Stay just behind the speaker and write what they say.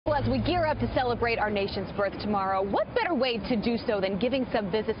As we gear up to celebrate our nation's birth tomorrow, what better way to do so than giving some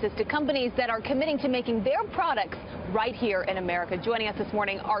businesses to companies that are committing to making their products right here in America? Joining us this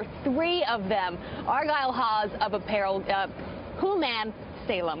morning are three of them. Argyle Haas of Apparel, Hooman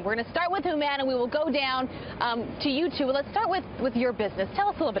Salem. We're going to start with Hooman, and we will go down to you two. Let's start with your business. Tell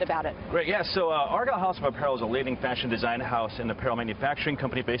us a little bit about it. Great. Yeah, so Argyle Haas of Apparel is a leading fashion design house and apparel manufacturing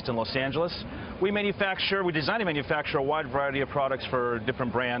company based in Los Angeles. We design and manufacture a wide variety of products for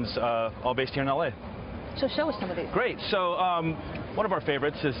different brands, all based here in LA. So show us some of these. Great. So one of our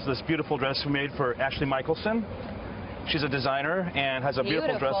favorites is this beautiful dress we made for Ashley Michelson. She's a designer and has a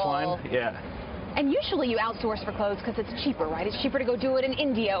beautiful dress line. Yeah. And usually you outsource for clothes because it's cheaper, right? It's cheaper to go do it in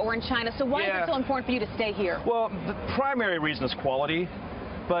India or in China. So why is it so important for you to stay here? Well, the primary reason is quality.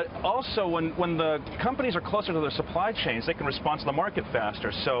 But also, when the companies are closer to their supply chains, they can respond to the market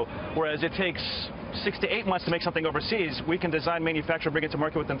faster. So whereas it takes 6 to 8 months to make something overseas, we can design, manufacture, bring it to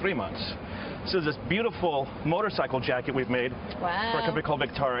market within 3 months. So this beautiful motorcycle jacket we've made for a company called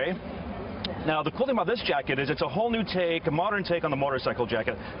Victare. Now, the cool thing about this jacket is it's a whole new take, a modern take on the motorcycle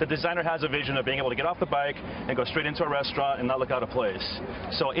jacket. The designer has a vision of being able to get off the bike and go straight into a restaurant and not look out of place.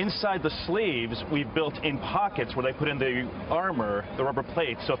 So inside the sleeves, we've built in pockets where they put in the armor, the rubber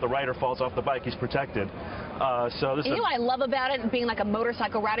plates, so if the rider falls off the bike, he's protected. So this you know what I love about it, being like a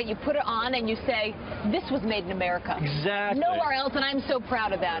motorcycle rider? You put it on and you say, this was made in America. Exactly. Nowhere else, and I'm so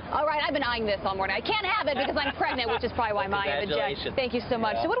proud of that. All right, I've been eyeing this all morning. I can't have it because I'm pregnant, which is probably why I'm eyeing the jet. Thank you so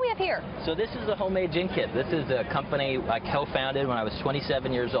much. So what do we have here? So this is a homemade gin kit. This is a company I co-founded when I was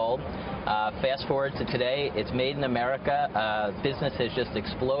 27 years old. Fast forward to today, it's made in America. Business has just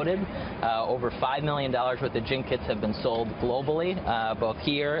exploded. Over $5 million worth of gin kits have been sold globally, both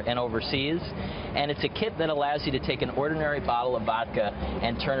here and overseas. And it's a kit that allows you to take an ordinary bottle of vodka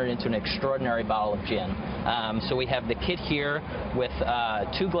and turn it into an extraordinary bottle of gin. So we have the kit here with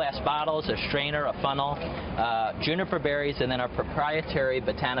 2 glass bottles, a strainer, a funnel, juniper berries, and then our proprietary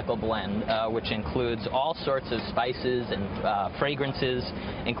botanical blend, which includes all sorts of spices and fragrances,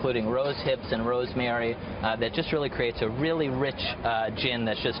 including rose hips and rosemary, that just really creates a really rich gin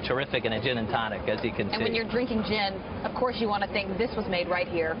that's just terrific in a gin and tonic, as you can see. And when you're drinking gin, of course you want to think this was made right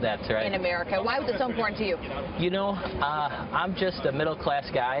here. That's right. In America. Why was it so important to you? You know, I'm just a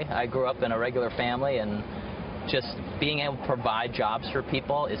middle-class guy. I grew up in a regular family, and just being able to provide jobs for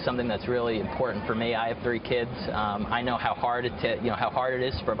people is something that's really important for me. I have 3 kids. I know how hard it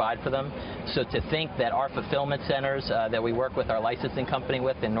is to provide for them. So to think that our fulfillment centers that we work with our licensing company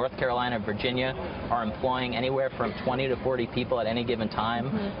with in North Carolina and Virginia are employing anywhere from 20 to 40 people at any given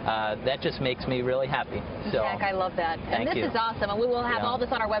time, that just makes me really happy. So, Jack, I love that. Thank you. This is awesome, and we will have all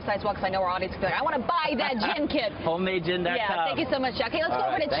this on our website as well, because I know our audience is like, I want to buy that gin kit. HomemadeGin.com. Yeah, thank you so much, Jack. Okay, let's go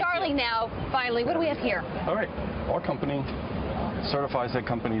over to Charlie now. Finally, what do we have here? All right. Our company certifies that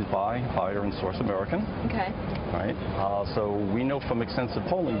companies buy, hire, and source American. Okay. Right. So we know from extensive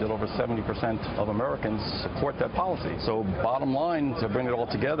polling that over 70% of Americans support that policy. So bottom line, to bring it all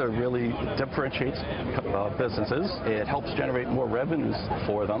together, really differentiates businesses. It helps generate more revenues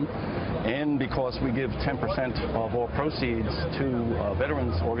for them. And because we give 10% of all proceeds to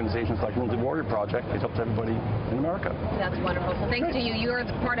veterans organizations like Wounded Warrior Project, it helps everybody in America. That's wonderful. So thanks to you. You're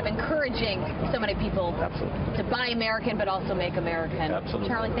part of encouraging so many people to buy American, but also make American. Absolutely.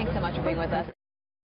 Charlie, thanks so much for being with us.